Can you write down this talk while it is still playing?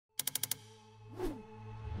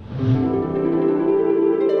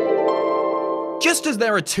Just as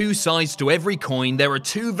there are two sides to every coin, there are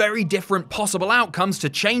two very different possible outcomes to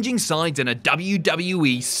changing sides in a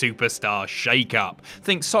WWE Superstar Shakeup.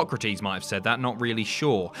 Think Socrates might have said that, not really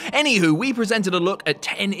sure. Anywho, we presented a look at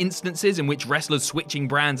 10 instances in which wrestlers switching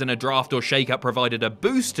brands in a draft or shakeup provided a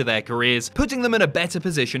boost to their careers, putting them in a better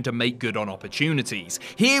position to make good on opportunities.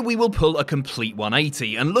 Here we will pull a complete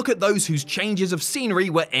 180 and look at those whose changes of scenery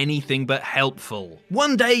were anything but helpful.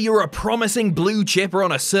 One day you're a promising blue chipper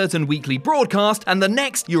on a certain weekly broadcast, and the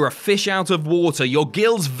next you're a fish out of water, your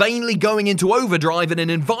gills vainly going into overdrive in an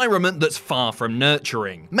environment that's far from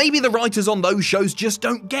nurturing. Maybe the writers on those shows just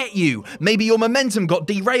don't get you. Maybe your momentum got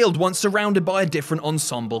derailed once surrounded by a different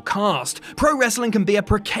ensemble cast. Pro wrestling can be a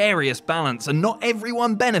precarious balance, and not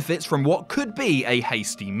everyone benefits from what could be a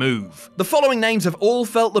hasty move. The following names have all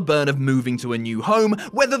felt the burn of moving to a new home,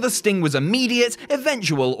 whether the sting was immediate,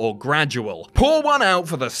 eventual, or gradual. Pour one out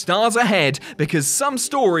for the stars ahead, because some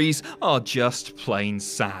stories are just plain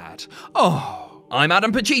sad. I'm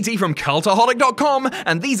Adam Pacitti from Cultaholic.com,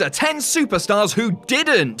 and these are 10 superstars who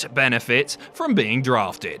didn't benefit from being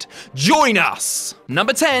drafted. Join us!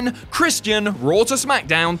 Number 10, Christian, Raw to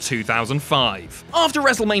SmackDown 2005. After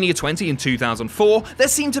WrestleMania 20 in 2004, there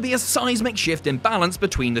seemed to be a seismic shift in balance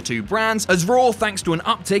between the two brands, as Raw, thanks to an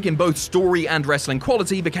uptick in both story and wrestling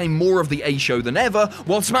quality, became more of the A-show than ever,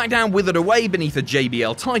 while SmackDown withered away beneath a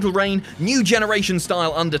JBL title reign, new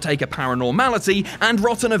generation-style Undertaker paranormality, and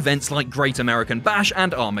rotten events like Great American Bash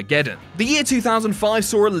and Armageddon. The year 2005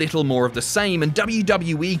 saw a little more of the same, and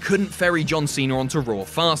WWE couldn't ferry John Cena onto Raw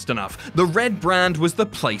fast enough. The red brand was the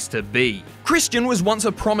place to be. Christian was once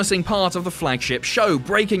a promising part of the flagship show,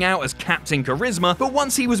 breaking out as Captain Charisma, but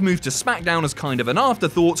once he was moved to SmackDown as kind of an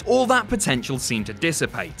afterthought, all that potential seemed to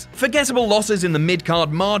dissipate. Forgettable losses in the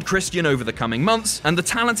mid-card marred Christian over the coming months, and the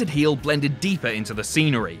talented heel blended deeper into the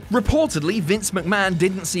scenery. Reportedly, Vince McMahon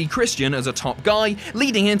didn't see Christian as a top guy,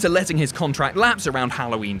 leading him to letting his contract lapse around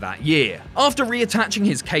Halloween that year. After reattaching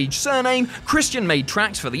his Cage surname, Christian made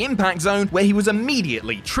tracks for the Impact Zone, where he was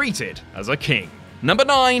immediately treated as a king. Number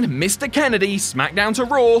 9, Mr. Kennedy, SmackDown to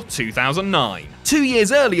Raw 2009. 2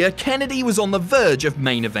 years earlier, Kennedy was on the verge of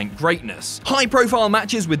main event greatness. High-profile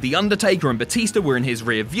matches with The Undertaker and Batista were in his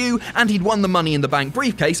rear view, and he'd won the Money in the Bank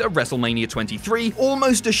briefcase at WrestleMania 23,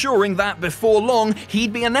 almost assuring that before long,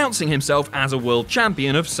 he'd be announcing himself as a world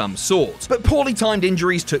champion of some sort. But poorly timed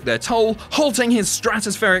injuries took their toll, halting his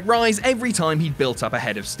stratospheric rise every time he'd built up a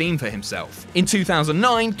head of steam for himself. In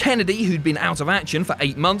 2009, Kennedy, who'd been out of action for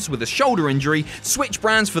 8 months with a shoulder injury, switched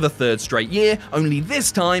brands for the 3rd straight year, only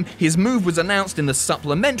this time, his move was announced in the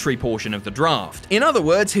supplementary portion of the draft. In other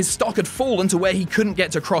words, his stock had fallen to where he couldn't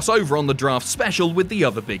get to cross over on the draft special with the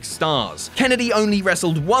other big stars. Kennedy only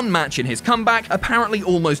wrestled 1 match in his comeback, apparently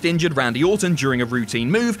almost injured Randy Orton during a routine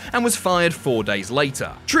move, and was fired 4 days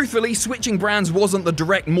later. Truthfully, switching brands wasn't the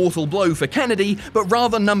direct mortal blow for Kennedy, but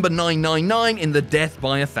rather number 999 in the death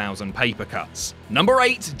by 1,000 paper cuts. Number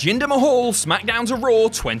 8, Jinder Mahal, SmackDown to Raw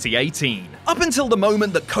 2018. Up until the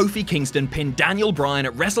moment that Kofi Kingston pinned Daniel Bryan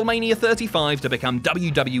at WrestleMania 35 to become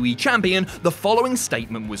WWE Champion, the following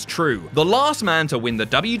statement was true. The last man to win the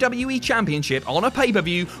WWE Championship on a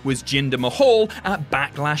pay-per-view was Jinder Mahal at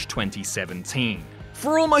Backlash 2017.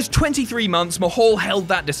 For almost 23 months, Mahal held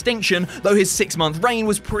that distinction, though his 6-month reign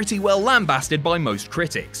was pretty well lambasted by most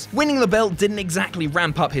critics. Winning the belt didn't exactly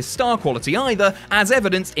ramp up his star quality either, as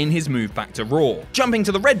evidenced in his move back to Raw. Jumping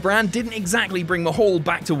to the red brand didn't exactly bring Mahal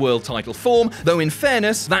back to world title form, though in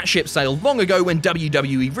fairness, that ship sailed long ago when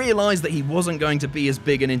WWE realized that he wasn't going to be as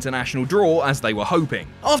big an international draw as they were hoping.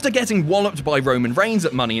 After getting walloped by Roman Reigns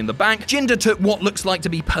at Money in the Bank, Jinder took what looks like to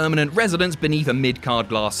be permanent residence beneath a mid-card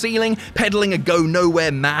glass ceiling, peddling a go-nowhere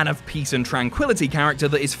man of peace and tranquility character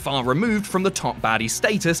that is far removed from the top baddie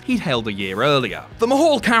status he'd held a year earlier. The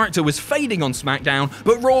Mahal character was fading on SmackDown,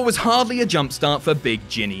 but Raw was hardly a jumpstart for Big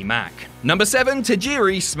Ginny Mac. Number 7,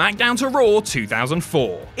 Tajiri, SmackDown to Raw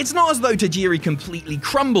 2004. It's not as though Tajiri completely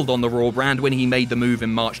crumbled on the Raw brand when he made the move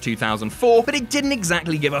in March 2004, but it didn't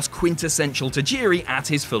exactly give us quintessential Tajiri at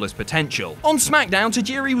his fullest potential. On SmackDown,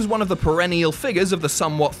 Tajiri was one of the perennial figures of the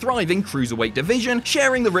somewhat thriving Cruiserweight division,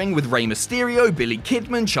 sharing the ring with Rey Mysterio, Billy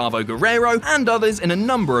Kidman, Chavo Guerrero, and others in a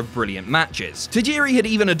number of brilliant matches. Tajiri had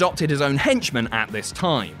even adopted his own henchman at this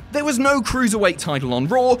time. There was no Cruiserweight title on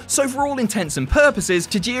Raw, so for all intents and purposes,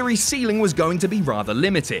 Tajiri's ceiling ceiling was going to be rather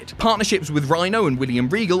limited. Partnerships with Rhino and William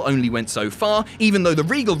Regal only went so far, even though the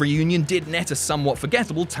Regal reunion did net a somewhat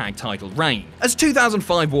forgettable tag title reign. As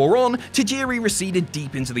 2005 wore on, Tajiri receded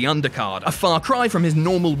deep into the undercard, a far cry from his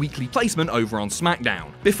normal weekly placement over on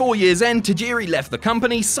SmackDown. Before year's end, Tajiri left the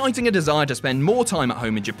company, citing a desire to spend more time at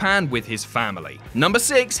home in Japan with his family. Number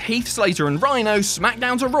 6, Heath Slater and Rhino,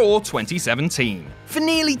 SmackDown to Raw 2017. For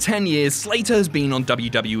nearly 10 years, Slater has been on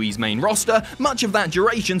WWE's main roster, much of that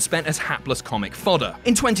duration spent as hapless comic fodder.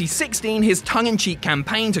 In 2016, his tongue-in-cheek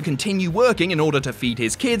campaign to continue working in order to feed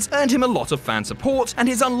his kids earned him a lot of fan support, and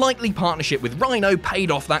his unlikely partnership with Rhino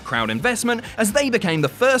paid off that crowd investment as they became the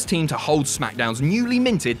first team to hold SmackDown's newly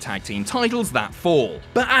minted tag team titles that fall.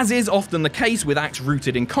 But as is often the case with acts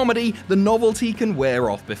rooted in comedy, the novelty can wear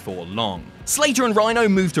off before long. Slater and Rhino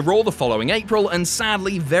moved to Raw the following April, and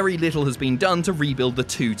sadly, very little has been done to rebuild the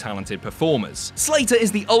two talented performers. Slater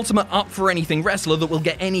is the ultimate up-for-anything wrestler that will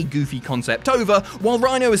get any goofy concept over, while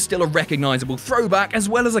Rhino is still a recognizable throwback as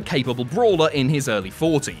well as a capable brawler in his early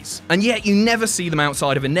 40s. And yet you never see them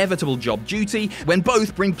outside of inevitable job duty, when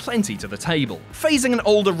both bring plenty to the table. Phasing an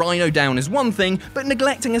older Rhino down is one thing, but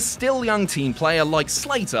neglecting a still young team player like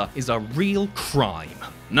Slater is a real crime.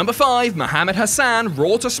 Number 5, Muhammad Hassan,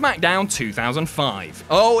 Raw to SmackDown 2005.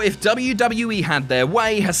 Oh, if WWE had their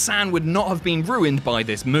way, Hassan would not have been ruined by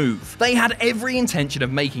this move. They had every intention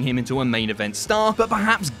of making him into a main event star, but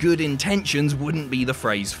perhaps good intentions wouldn't be the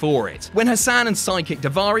phrase for it. When Hassan and sidekick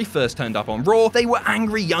Daivari first turned up on Raw, they were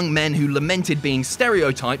angry young men who lamented being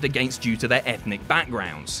stereotyped against due to their ethnic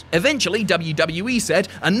backgrounds. Eventually, WWE said,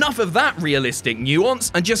 enough of that realistic nuance,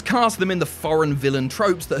 and just cast them in the foreign villain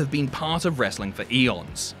tropes that have been part of wrestling for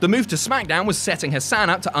eons. The move to SmackDown was setting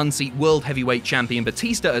Hassan up to unseat World Heavyweight Champion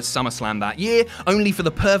Batista at SummerSlam that year, only for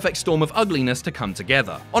the perfect storm of ugliness to come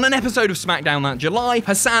together. On an episode of SmackDown that July,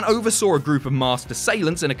 Hassan oversaw a group of masked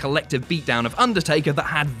assailants in a collective beatdown of Undertaker that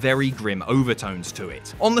had very grim overtones to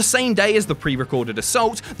it. On the same day as the pre-recorded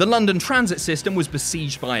assault, the London Transit system was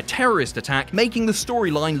besieged by a terrorist attack, making the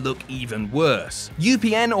storyline look even worse.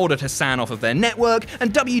 UPN ordered Hassan off of their network,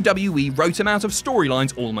 and WWE wrote him out of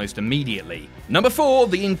storylines almost immediately. Number 4,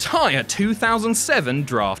 the entire 2007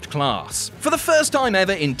 draft class. For the first time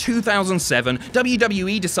ever in 2007,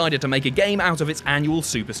 WWE decided to make a game out of its annual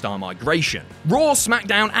superstar migration. Raw,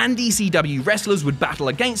 SmackDown, and ECW wrestlers would battle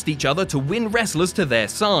against each other to win wrestlers to their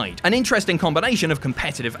side. An interesting combination of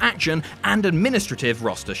competitive action and administrative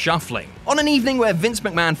roster shuffling. On an evening where Vince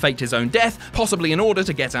McMahon faked his own death, possibly in order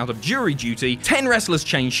to get out of jury duty, 10 wrestlers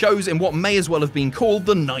changed shows in what may as well have been called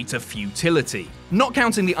the Night of Futility. Not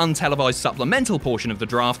counting the untelevised supplemental portion of the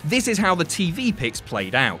draft, this is how the TV picks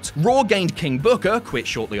played out. Raw gained King Booker, quit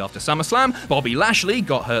shortly after SummerSlam, Bobby Lashley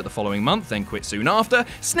got hurt the following month, then quit soon after,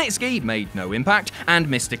 Snitsky made no impact, and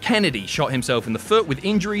Mr. Kennedy shot himself in the foot with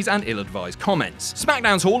injuries and ill-advised comments.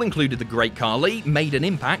 SmackDown's haul included the Great Khali, made an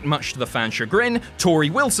impact much to the fans' chagrin, Tori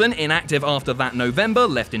Wilson, inactive after that November,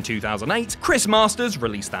 left in 2008, Chris Masters,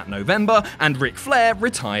 released that November, and Ric Flair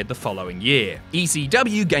retired the following year.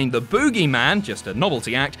 ECW gained the Boogeyman, just a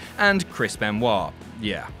novelty act, and Chris Benoit.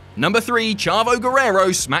 Yeah. Number 3, Chavo Guerrero,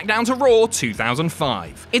 SmackDown to Raw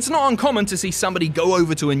 2005. It's not uncommon to see somebody go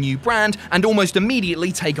over to a new brand and almost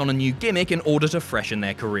immediately take on a new gimmick in order to freshen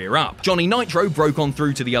their career up. Johnny Nitro broke on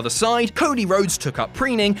through to the other side, Cody Rhodes took up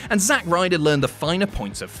preening, and Zack Ryder learned the finer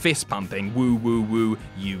points of fist pumping. Woo woo woo,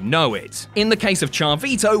 you know it. In the case of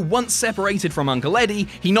Charvito, once separated from Uncle Eddie,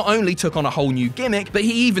 he not only took on a whole new gimmick, but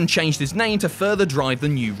he even changed his name to further drive the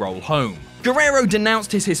new role home. Guerrero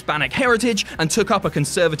denounced his Hispanic heritage and took up a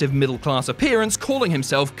conservative middle-class appearance, calling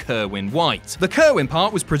himself Kerwin White. The Kerwin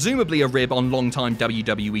part was presumably a rib on longtime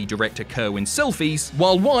WWE director Kerwin Silfies,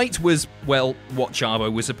 while White was, well, what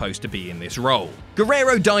Chavo was supposed to be in this role.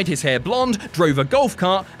 Guerrero dyed his hair blonde, drove a golf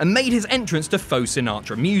cart, and made his entrance to faux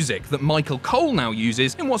Sinatra music that Michael Cole now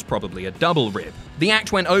uses in what's probably a double rib. The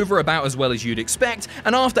act went over about as well as you'd expect,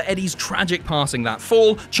 and after Eddie's tragic passing that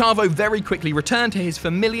fall, Chavo very quickly returned to his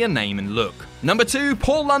familiar name and look. Number 2,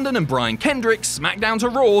 Paul London and Brian Kendrick, SmackDown to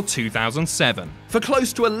Raw 2007. For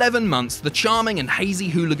close to 11 months, the charming and hazy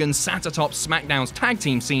hooligans sat atop SmackDown's tag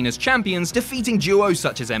team scene as champions, defeating duos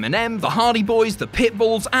such as Eminem, the Hardy Boys, the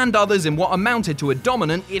Pitbulls, and others in what amounted to a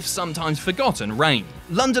dominant, if sometimes forgotten, reign.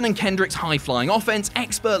 London and Kendrick's high-flying offense,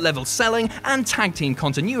 expert-level selling, and tag team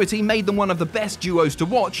continuity made them one of the best duos to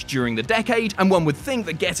watch during the decade, and one would think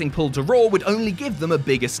that getting pulled to Raw would only give them a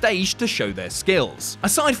bigger stage to show their skills.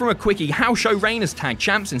 Aside from a quickie house show reign as tag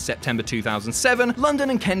champs in September 2007, London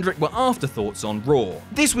and Kendrick were afterthoughts on Raw.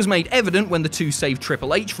 This was made evident when the two saved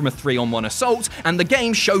Triple H from a 3-on-1 assault, and the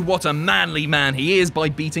game showed what a manly man he is by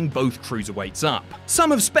beating both cruiserweights up.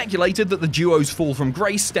 Some have speculated that the duo's fall from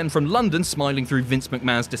grace stemmed from London smiling through Vince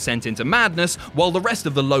McMahon's descent into madness, while the rest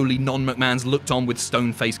of the lowly non-McMahons looked on with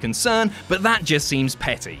stone-faced concern, but that just seems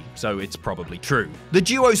petty, so it's probably true. The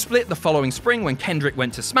duo split the following spring when Kendrick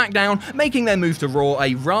went to SmackDown, making their move to Raw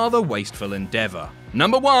a rather wasteful endeavor.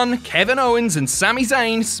 Number 1. Kevin Owens and Sami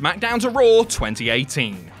Zayn, SmackDown to Raw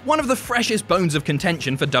 2018. One of the freshest bones of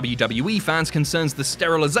contention for WWE fans concerns the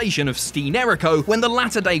sterilization of Steen Jericho when the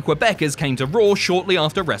latter-day Quebecers came to Raw shortly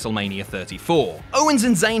after WrestleMania 34. Owens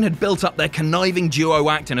and Zayn had built up their conniving duo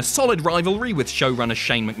act in a solid rivalry with showrunners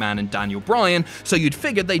Shane McMahon and Daniel Bryan, so you'd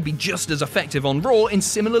figured they'd be just as effective on Raw in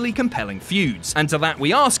similarly compelling feuds. And to that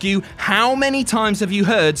we ask you, how many times have you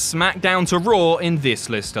heard SmackDown to Raw in this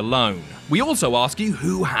list alone? We also ask you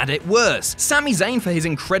who had it worse, Sami Zayn for his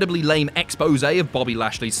incredibly lame expose of Bobby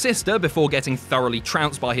Lashley's sister before getting thoroughly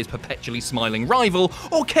trounced by his perpetually smiling rival,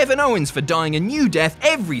 or Kevin Owens for dying a new death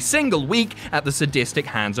every single week at the sadistic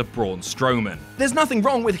hands of Braun Strowman. There's nothing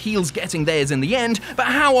wrong with heels getting theirs in the end, but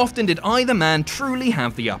how often did either man truly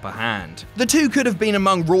have the upper hand? The two could have been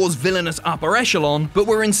among Raw's villainous upper echelon, but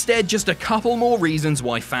were instead just a couple more reasons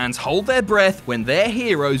why fans hold their breath when their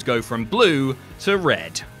heroes go from blue to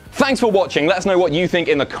red. Thanks for watching. Let us know what you think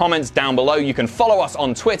in the comments down below. You can follow us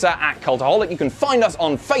on Twitter at Cultaholic. You can find us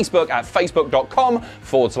on Facebook at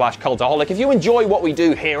facebook.com/Cultaholic. If you enjoy what we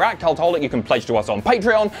do here at Cultaholic, you can pledge to us on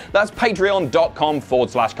Patreon. That's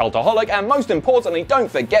patreon.com/Cultaholic. And most importantly,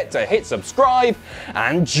 don't forget to hit subscribe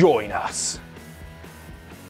and join us.